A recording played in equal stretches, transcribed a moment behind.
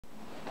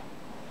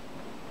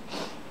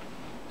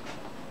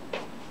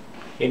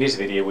In this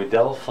video, we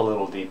delve a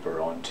little deeper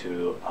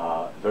onto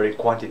very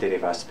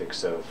quantitative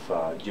aspects of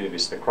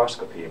UV-vis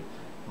spectroscopy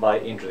by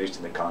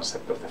introducing the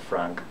concept of the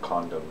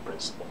Franck-Condon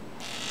principle.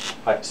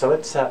 Alright, so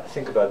let's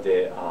think about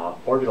the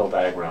orbital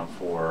diagram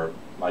for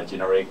a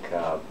generic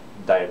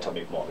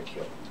diatomic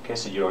molecule. Okay,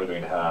 so you're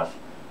going to have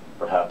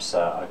perhaps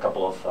a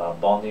couple of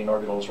bonding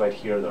orbitals right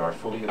here that are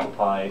fully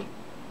occupied,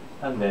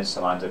 and then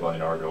some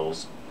anti-bonding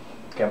orbitals.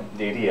 Okay,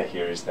 the idea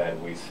here is that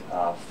with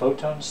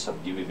photons of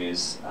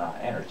UV-vis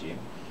energy,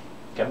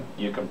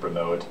 you can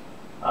promote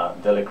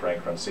the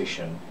electronic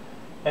transition,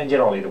 and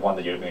generally the one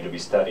that you're going to be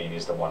studying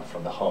is the one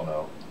from the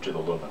HOMO to the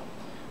LUMO.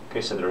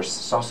 Okay, so there's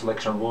some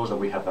selection rules that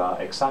we have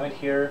examined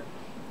here.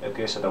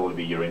 Okay, so that will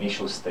be your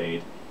initial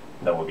state,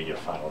 that will be your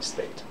final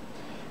state.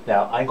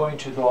 Now I'm going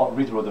to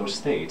redraw those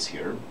states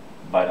here,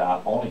 but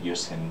only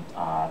using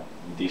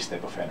this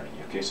type of energy.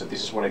 Okay, so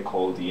this is what I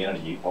call the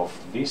energy of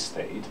this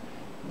state,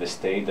 the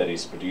state that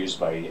is produced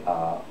by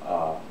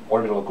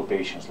orbital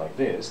occupations like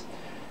this.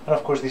 And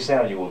of course this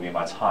energy will be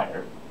much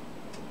higher.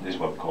 This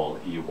is what we call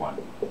U1.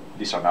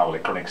 These are now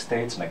electronic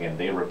states, and again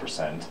they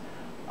represent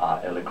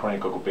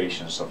electronic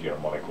occupations of your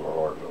molecular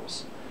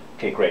orbitals.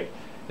 Okay, great.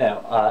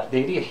 Now the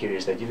idea here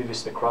is that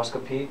UV-vis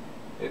spectroscopy,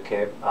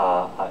 okay,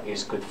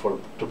 is good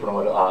to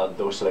promote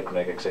those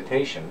electronic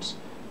excitations,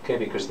 okay,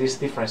 because this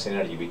difference in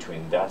energy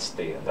between that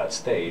state and that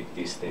state,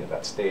 this state and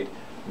that state,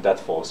 that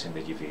falls in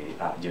the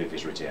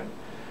UV-vis regime.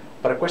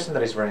 But a question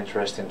that is very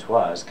interesting to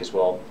ask is,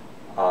 well,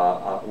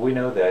 we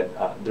know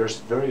that there's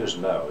various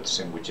modes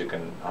in which you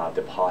can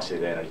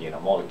deposit energy in a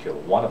molecule.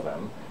 One of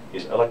them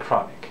is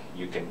electronic.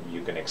 You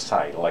can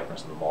excite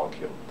electrons in the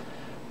molecule.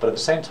 But at the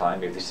same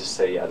time, if this is,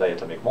 say, a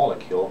diatomic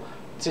molecule,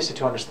 it's easy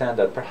to understand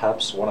that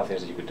perhaps one of the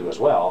things that you could do as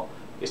well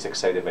is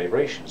excite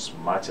vibrations,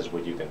 much as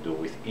what you can do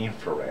with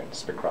infrared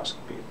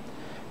spectroscopy.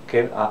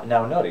 Okay,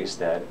 now notice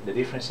that the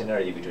difference in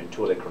energy between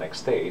two electronic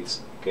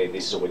states, okay,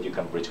 this is what you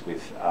can reach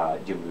with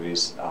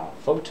UV-vis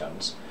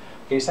photons,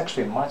 okay, is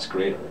actually much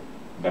greater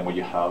than what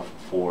you have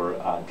for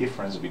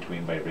difference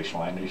between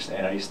vibrational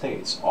energy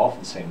states of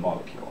the same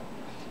molecule.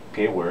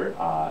 Okay, where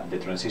the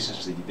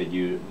transitions that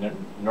you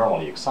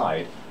normally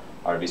excite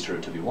are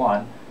V0 to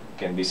V1.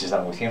 Again, this is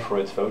done with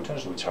infrared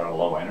photons, which are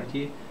low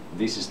energy.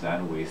 This is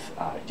done with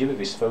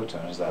UV-vis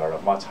photons that are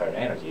of much higher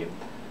energy.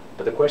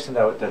 But the question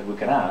that we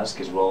can ask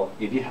is, well,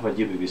 if you have a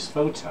UV-vis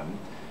photon,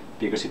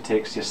 because it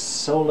takes just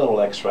so little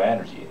extra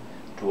energy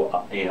to,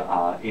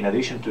 in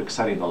addition to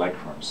exciting the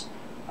electrons,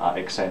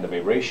 excite the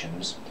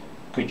vibrations,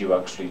 could you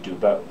actually do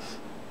both?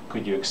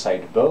 Could you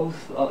excite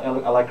both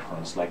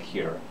electrons, like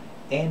here,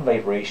 and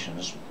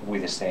vibrations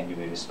with the same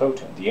UV-vis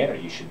photon? The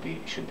energy should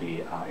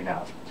be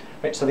enough.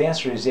 Right, so the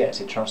answer is yes.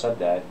 It turns out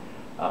that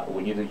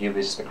when you do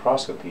UV-vis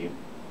spectroscopy,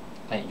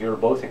 you're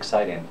both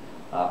exciting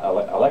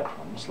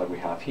electrons, like we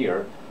have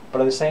here,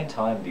 but at the same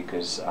time,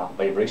 because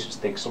vibrations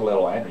take so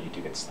little energy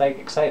to get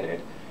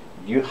excited,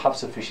 you have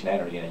sufficient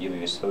energy in a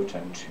UV-vis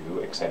photon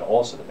to excite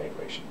also the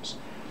vibrations.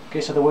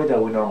 Okay, so the way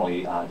that we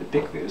normally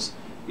depict this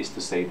is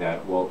to say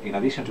that, well, in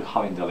addition to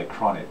having the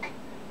electronic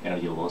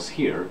energy levels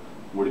here,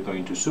 we're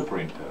going to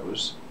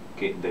superimpose,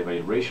 okay, the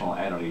vibrational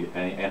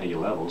energy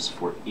levels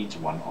for each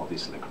one of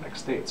these electronic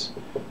states.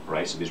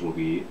 Right, so this will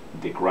be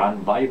the ground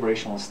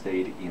vibrational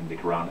state in the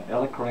ground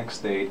electronic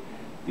state.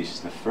 This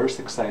is the first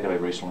excited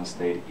vibrational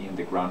state in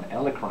the ground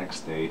electronic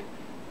state.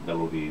 That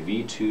will be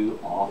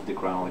V2 of the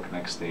ground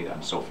electronic state,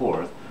 and so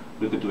forth.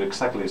 We could do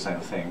exactly the same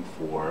thing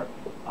for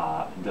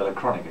the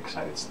electronic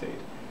excited state.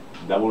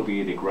 That will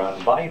be the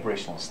ground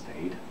vibrational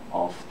state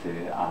of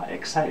the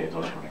excited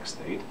electronic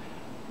state.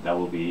 That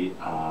will be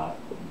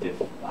the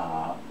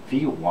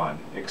V1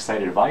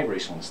 excited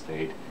vibrational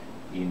state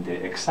in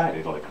the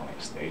excited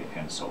electronic state,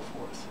 and so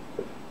forth.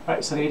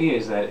 Right, so the idea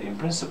is that in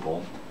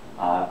principle,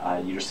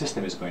 your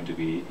system is going to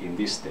be in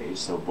this state,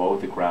 so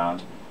both the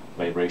ground,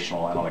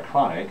 vibrational, and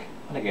electronic,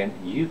 and again,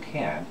 you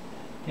can,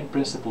 in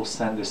principle,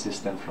 send the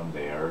system from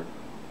there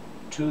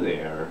to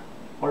there,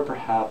 or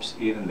perhaps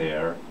even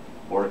there,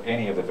 or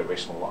any of the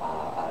vibrational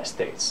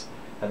states.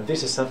 And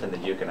this is something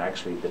that you can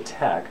actually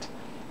detect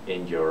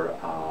in your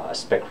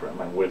spectrum,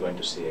 and we're going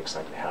to see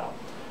exactly how.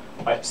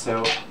 Right,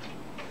 so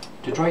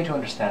to try to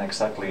understand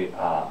exactly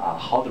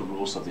how the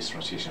rules of these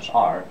transitions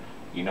are,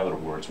 in other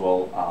words,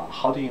 well,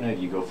 how do you know if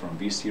you go from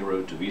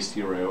V0 to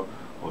V0,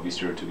 or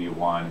V0 to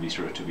V1,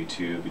 V0 to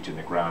V2, between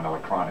the ground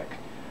electronic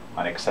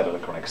and excited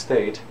electronic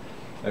state?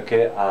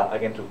 Okay,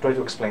 again, to try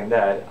to explain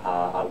that,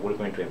 we're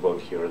going to invoke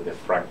here the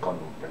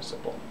Franck-Condon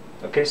principle.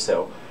 Okay,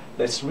 so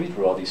let's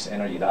redraw this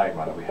energy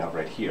diagram that we have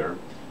right here,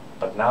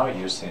 but now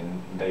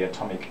using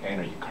diatomic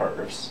energy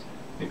curves,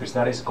 because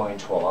that is going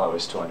to allow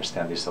us to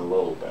understand this a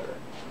little better.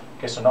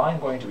 Okay, so now I'm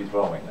going to be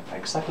drawing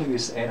exactly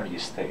these energy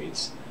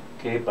states,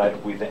 okay,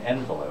 but with the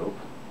envelope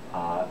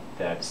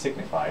that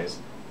signifies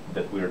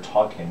that we're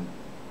talking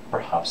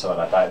perhaps about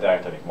a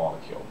diatomic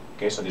molecule.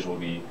 Okay, so this will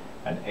be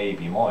an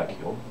AB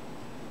molecule,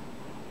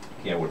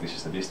 here where this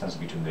is the distance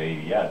between the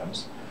AB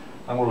atoms,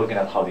 and we're looking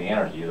at how the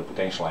energy, the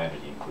potential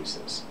energy,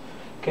 increases.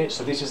 Okay,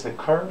 so this is the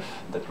curve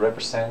that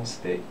represents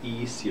the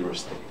E0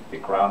 state, the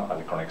ground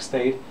electronic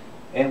state,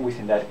 And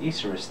within that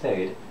easier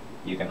state,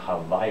 you can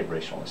have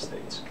vibrational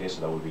states. Okay,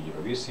 so that would be your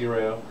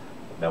V0,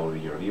 that would be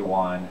your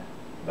V1,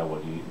 that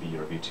would be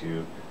your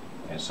V2,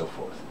 and so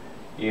forth.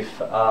 If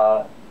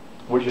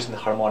we're using the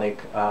harmonic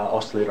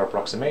oscillator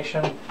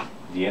approximation,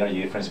 the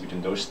energy difference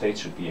between those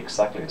states should be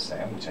exactly the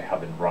same, which I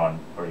haven't drawn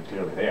very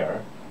clearly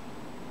there.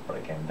 But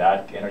again,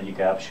 that energy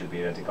gap should be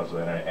identical to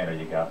the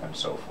energy gap, and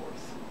so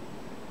forth.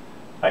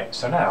 Right,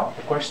 so now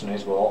the question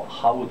is, well,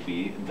 how would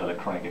be the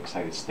electronic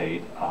excited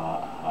state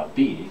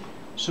be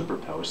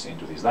superposed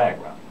into this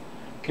diagram?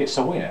 Okay,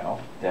 so we know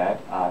that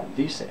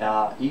this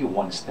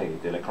E1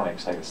 state, the electronic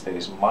excited state,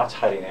 is much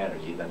higher in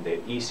energy than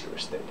the easier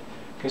state.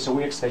 Okay, so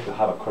we expect to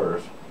have a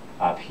curve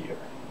up here.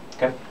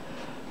 Okay.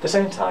 At the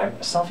same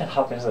time, something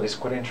happens that is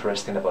quite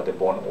interesting about the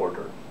bond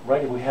order.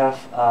 Right? We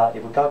have,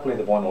 if we calculate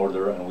the bond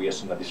order and we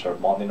assume that these are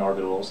bonding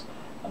orbitals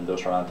and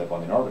those are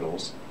anti-bonding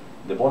orbitals,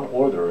 the bond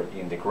order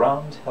in the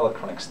ground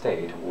electronic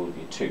state will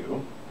be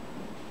 2.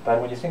 But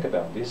when you think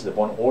about this, the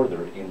bond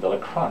order in the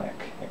electronic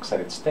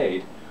excited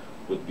state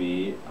would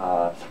be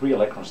 3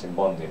 electrons in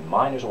bonding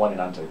minus 1 in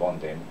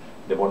anti-bonding.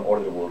 The bond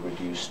order will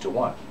reduce to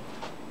 1.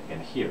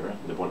 And here,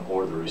 the bond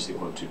order is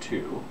equal to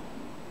 2.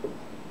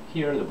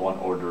 Here, the bond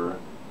order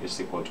is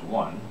equal to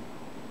 1.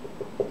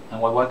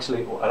 And what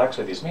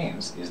actually this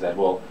means is that,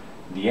 well,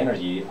 the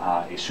energy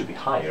it should be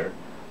higher,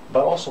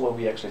 but also what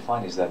we actually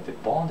find is that the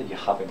bond that you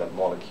have in that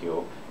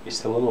molecule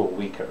is a little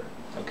weaker,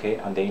 okay?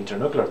 And the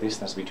internuclear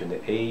distance between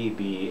the A,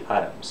 B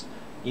atoms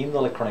in the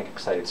electronic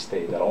excited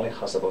state that only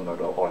has a bond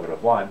order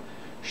of 1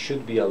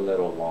 should be a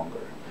little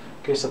longer.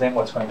 Okay, so then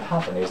what's going to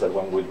happen is that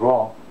when we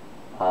draw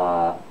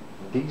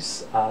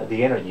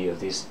the energy of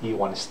this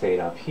E1 state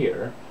up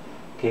here,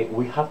 okay,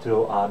 we have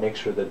to make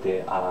sure that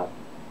the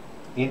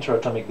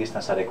interatomic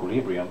distance at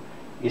equilibrium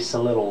is a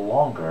little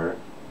longer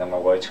than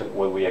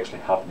what we actually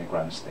have in the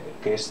ground state.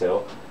 Okay,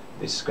 so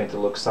this is going to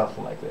look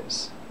something like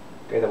this.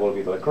 Okay, that will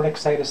be the electronic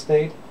excited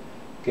state.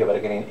 Okay, but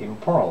again,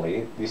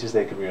 importantly, this is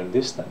the equilibrium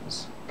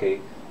distance.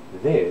 Okay,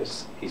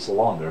 this is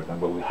longer than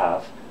what we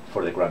have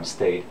for the ground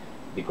state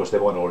because the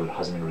bond order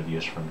has been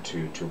reduced from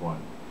 2 to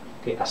 1.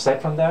 Okay,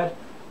 aside from that,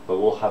 what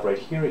we'll have right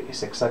here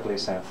is exactly the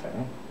same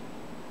thing.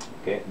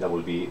 Okay, that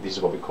will be, this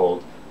is what we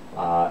call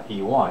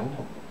E1,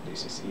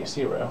 this is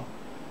E0,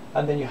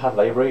 and then you have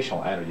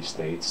vibrational energy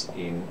states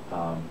in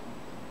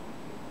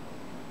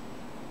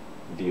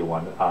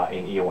V1,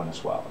 in E1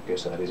 as well. Okay,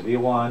 so that is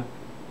V1,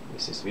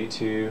 this is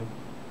V2.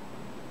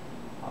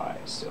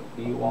 Alright, so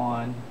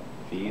V1,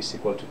 V is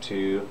equal to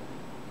 2,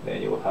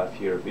 then you will have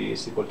here V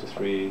is equal to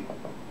 3,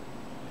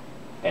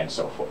 and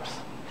so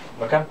forth.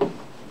 Okay?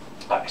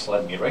 Alright, so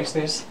let me erase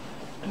this,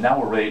 and now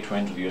we're ready to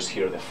introduce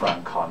here the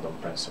Franck-Condon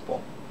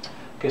principle.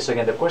 Okay, so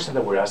again, the question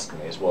that we're asking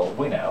is, well,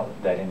 we know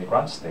that in the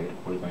ground state,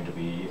 we're going to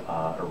be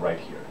right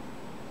here.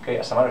 Okay,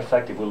 as a matter of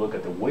fact, if we look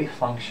at the wave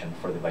function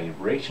for the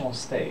vibrational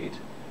state,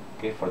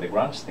 okay, for the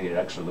ground state, it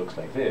actually looks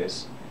like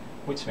this,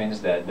 which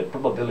means that the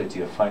probability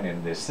of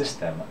finding the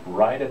system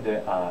right at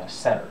the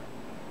center,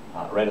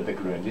 right at the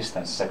equilibrium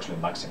distance, is actually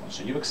maximum.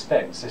 So you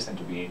expect the system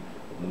to be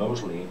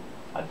mostly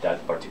at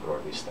that particular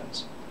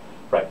distance.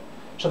 Right.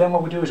 So then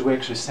what we do is we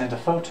actually send a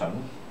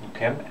photon,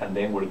 okay, and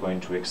then we're going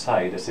to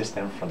excite the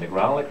system from the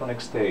ground electronic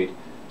state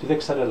to the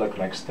excited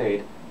electronic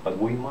state, but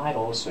we might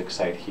also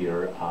excite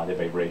here the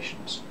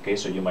vibrations. Okay,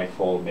 so you might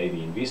fall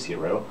maybe in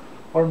V0,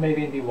 or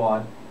maybe in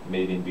V1,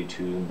 maybe in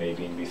V2,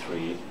 maybe in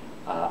V3.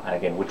 And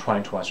again, we're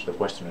trying to answer the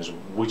question is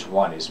which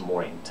one is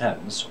more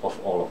intense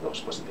of all of those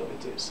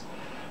possibilities.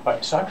 All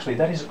right, so actually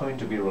that is going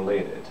to be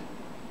related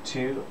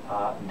to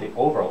the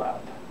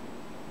overlap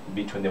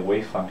between the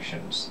wave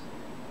functions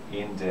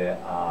in the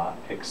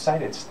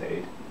excited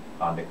state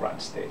and the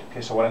ground state.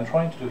 Okay, so what I'm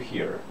trying to do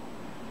here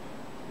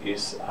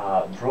is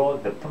draw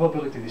the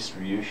probability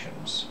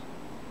distributions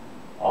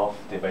of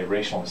the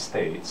vibrational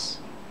states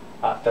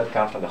that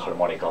come from the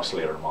harmonic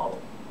oscillator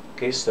model.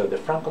 Okay, so the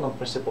Franck-Condon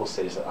principle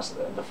says as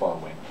the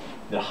following: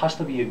 there has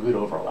to be a good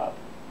overlap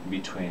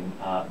between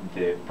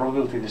the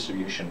probability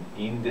distribution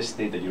in the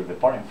state that you're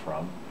departing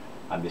from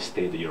and the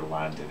state that you're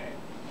landing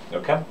in.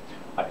 Okay? All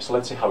right, so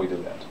let's see how we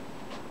do that.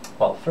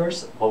 Well,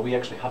 first, what we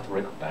actually have to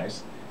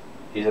recognize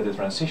is that the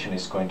transition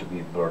is going to be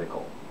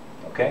vertical.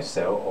 Okay,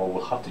 so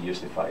we'll have to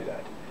justify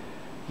that.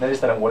 That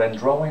is that when I'm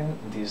drawing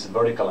this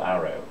vertical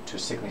arrow to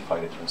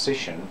signify the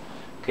transition,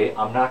 okay,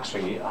 I'm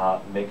actually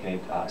making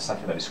it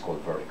something that is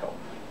called vertical.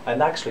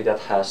 And actually that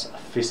has a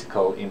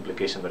physical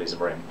implication that is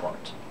very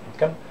important.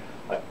 Okay?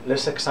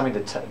 Let's examine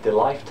the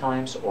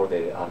lifetimes or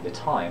the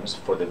times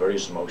for the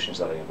various motions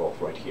that are involved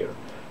right here.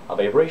 A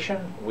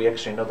vibration, we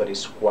actually know that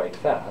is quite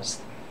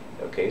fast.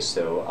 Okay,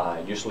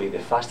 so usually the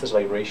fastest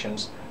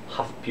vibrations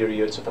have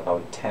periods of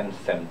about 10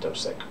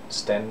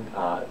 femtoseconds, 10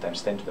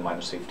 times 10 to the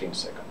minus 15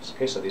 seconds.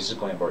 Okay, so this is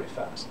going very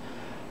fast.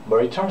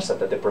 But it turns out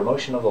that the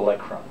promotion of the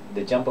electron,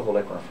 the jump of the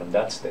electron from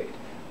that state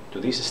to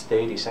this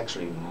state is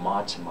actually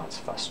much, much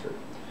faster.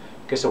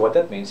 Okay, so what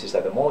that means is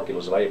that the molecule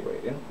is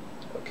vibrating,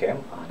 okay,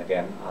 and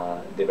again,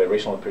 the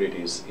vibrational period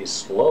is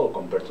slow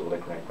compared to the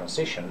electronic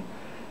transition,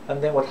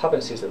 and then what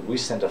happens is that we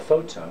send a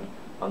photon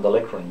and the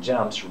electron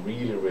jumps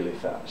really, really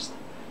fast.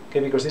 Okay,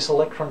 because this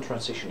electron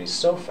transition is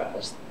so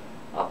fast,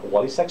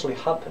 while it's actually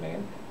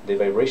happening, the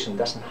vibration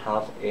doesn't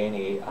have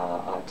any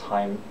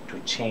time to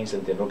change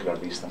the nuclear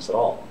distance at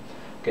all.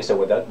 Okay, so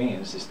what that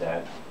means is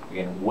that,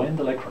 again, when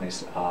the electron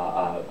is,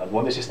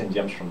 when the system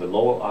jumps from the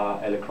low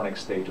electronic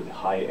state to the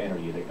high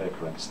energy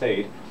electronic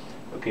state,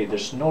 okay,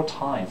 there's no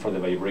time for the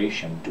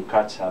vibration to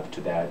catch up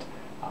to that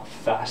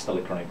fast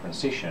electronic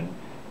transition,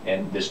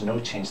 and there's no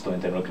change to the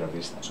internuclear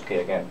distance. Okay,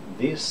 again,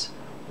 this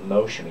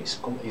motion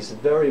is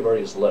very,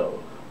 very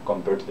slow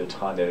compared to the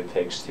time that it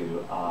takes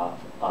to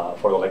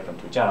for the electron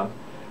to jump.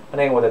 And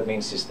then what that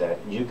means is that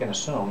you can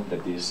assume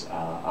that this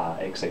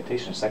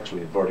excitation is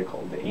actually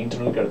vertical. The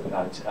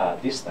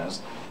internuclear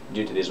distance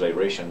due to this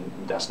vibration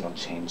does not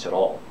change at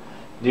all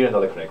during the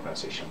electronic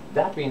transition.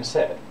 That being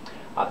said,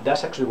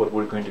 that's actually what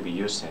we're going to be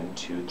using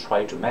to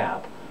try to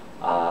map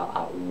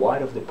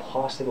what of the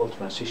possible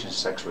transitions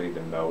is actually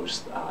the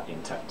most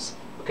intense.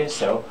 Okay,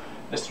 so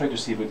let's try to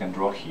see if we can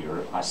draw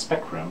here a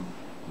spectrum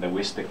that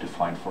we expect to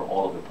find for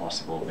all of the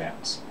possible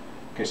bands.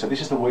 Okay, so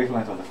this is the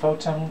wavelength of the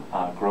photon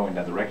growing in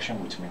that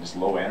direction, which means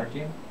low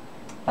energy,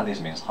 and this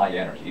means high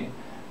energy,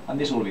 and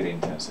this will be the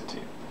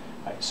intensity.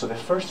 Right, so the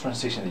first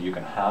transition that you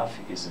can have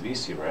is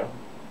V0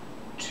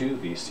 to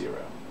V0.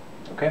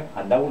 Okay,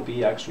 and that will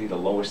be actually the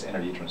lowest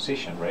energy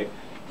transition, right?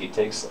 It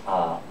takes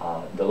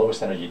the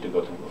lowest energy to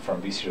go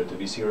from V0 to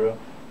V0,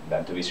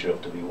 then to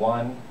V0 to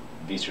V1,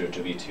 V0 to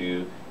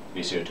V2,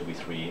 V0 to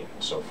V3, and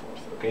so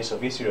forth. Okay, so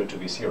V0 to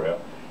V0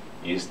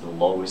 is the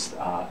lowest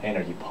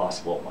energy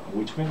possible one,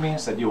 which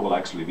means that you will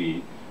actually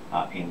be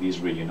in this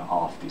region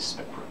of this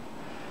spectrum.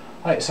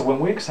 Alright, so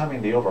when we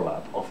examine the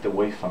overlap of the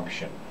wave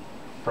function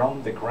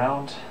from the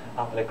ground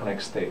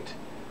electronic state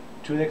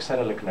to the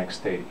excited electronic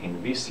state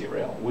in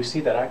V0, we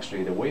see that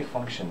actually the wave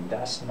function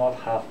does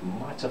not have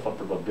much of a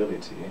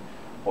probability,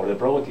 or the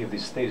probability of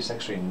this state is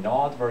actually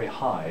not very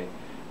high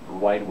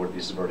right where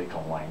this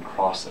vertical line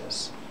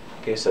crosses.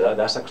 Okay, so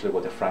that's actually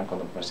what the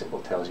Franck-Condon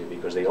principle tells you,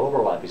 because the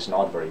overlap is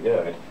not very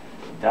good.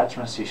 That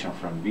transition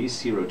from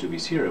V0 to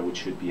V0, which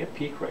should be a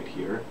peak right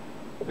here,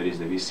 that is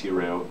the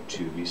V0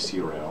 to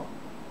V0,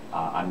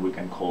 and we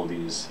can call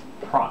this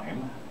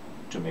prime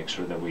to make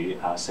sure that we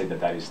say that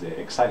that is the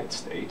excited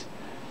state.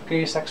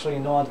 Okay, it's actually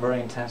not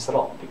very intense at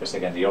all, because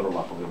again, the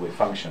overlap of the wave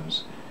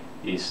functions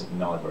is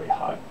not very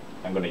high.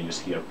 I'm going to use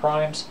here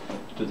primes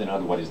to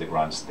denote what is the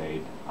ground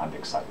state and the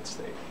excited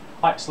state.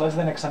 Alright, so let's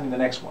then examine the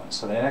next one.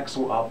 So the next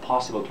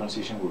possible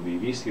transition will be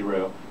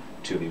V0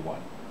 to V1.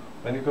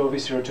 When you go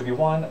V0 to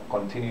V1,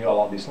 continue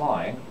along this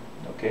line.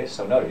 Okay,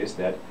 so notice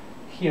that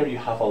here you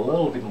have a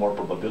little bit more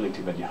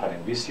probability than you had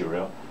in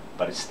V0,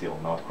 but it's still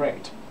not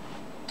great.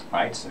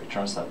 Right, so it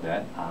turns out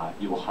that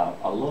you will have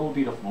a little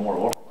bit of more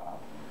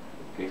overlap.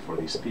 Okay, for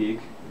this peak,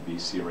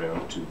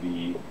 V0 to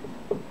V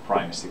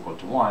prime is equal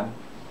to 1,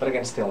 but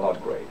again, still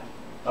not great.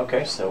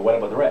 Okay, so what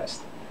about the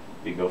rest?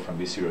 We go from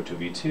V0 to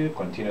V2,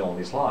 continue on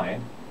this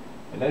line,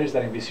 and notice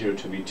that in V0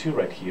 to V2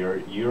 right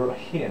here, you're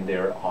hitting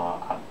there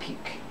a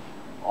peak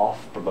of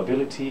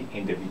probability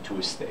in the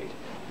V2 state.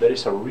 There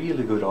is a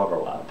really good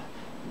overlap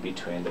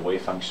between the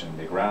wave function,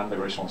 the ground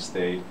vibrational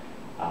state,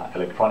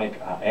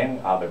 electronic and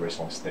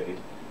vibrational state,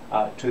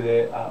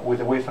 with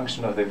the wave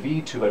function of the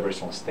V2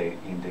 vibrational state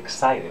in the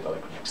excited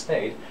electronic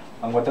state,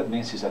 and what that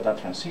means is that that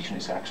transition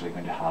is actually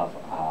going to have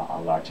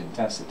a large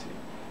intensity.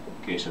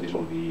 Okay, so this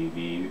will be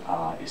V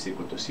is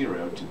equal to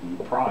 0 to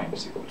V prime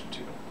is equal to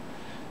 2.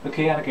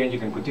 Okay, and again, you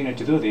can continue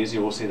to do this.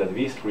 You will see that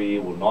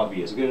V3 will not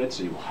be as good,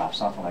 so you will have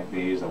something like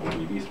this. That will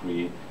be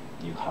V3,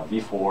 you have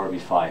V4,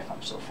 V5,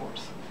 and so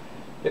forth.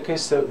 Okay,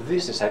 so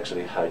this is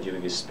actually how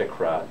UV-vis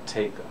spectra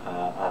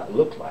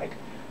look like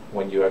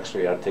when you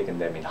actually are taking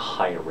them in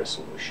higher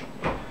resolution.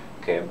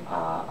 Okay,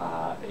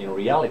 in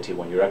reality,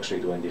 when you're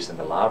actually doing this in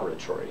the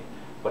laboratory,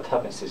 what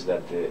happens is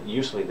that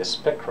usually the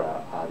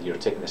spectra, you're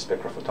taking the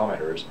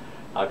spectrophotometers,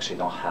 actually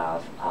don't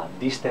have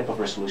this type of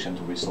resolution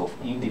to resolve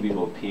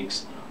individual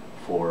peaks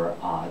for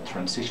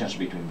transitions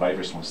between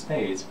vibrational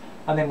states,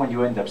 and then what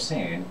you end up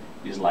seeing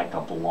is like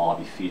a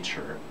blobby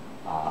feature,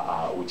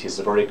 which is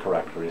very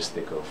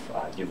characteristic of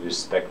UV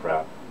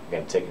spectra,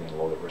 again taken in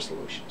lower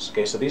resolutions.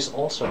 Okay, so this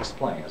also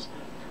explains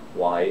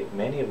why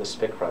many of the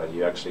spectra that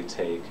you actually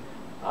take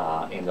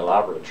in the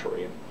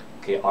laboratory,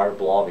 okay, are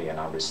blobby and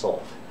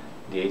unresolved.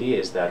 The idea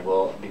is that,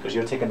 well, because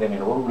you're taking them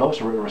in low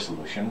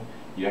resolution,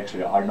 you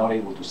actually are not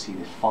able to see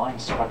the fine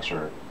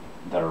structure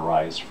that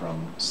arise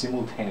from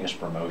simultaneous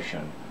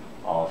promotion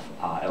of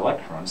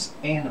electrons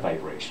and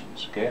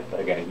vibrations. Okay, but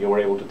again, if you were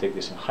able to take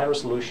this in high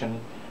resolution,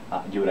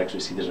 you would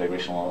actually see this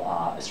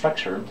vibrational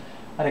structure.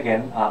 And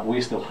again,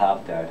 we still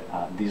have that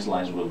these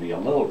lines will be a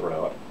little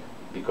broad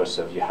because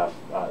of you have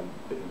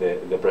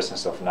the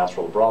presence of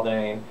natural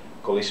broadening,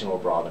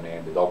 collisional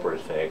broadening, the Doppler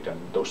effect, and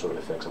those sort of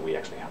effects that we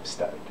actually have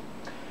studied.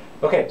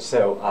 Okay,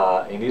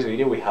 so in this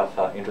video we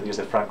have introduced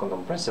the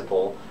Franck-Condon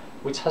principle,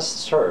 which has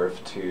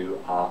served to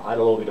add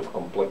a little bit of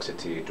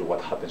complexity to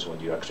what happens when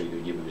you actually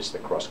do UV-vis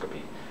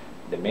spectroscopy.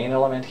 The main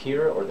element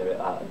here, or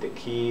the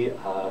key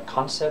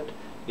concept,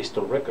 is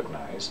to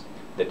recognize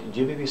that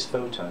UV-vis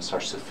photons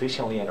are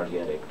sufficiently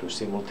energetic to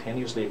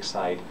simultaneously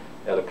excite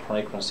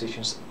electronic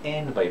transitions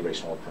and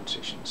vibrational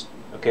transitions.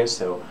 Okay,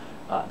 so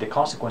the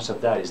consequence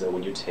of that is that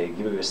when you take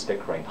UV-vis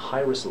spectra in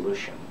high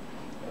resolution,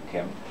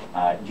 okay,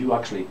 you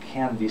actually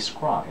can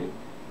describe,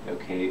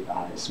 okay,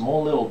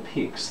 small little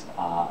peaks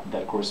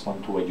that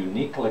correspond to a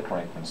unique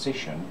electronic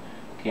transition,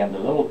 okay, and the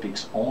little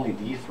peaks only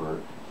differ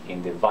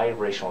in the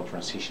vibrational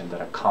transition that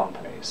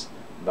accompanies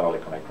that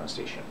electronic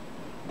transition.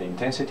 The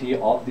intensity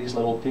of these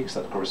little peaks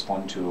that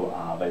correspond to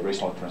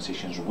vibrational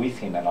transitions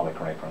within an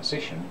electronic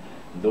transition,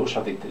 those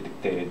are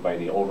dictated by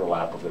the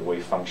overlap of the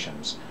wave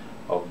functions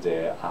of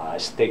the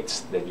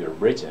states that you're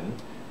bridging,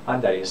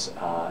 and that is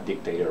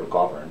dictated or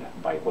governed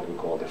by what we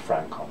call the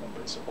Franck-Condon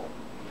principle.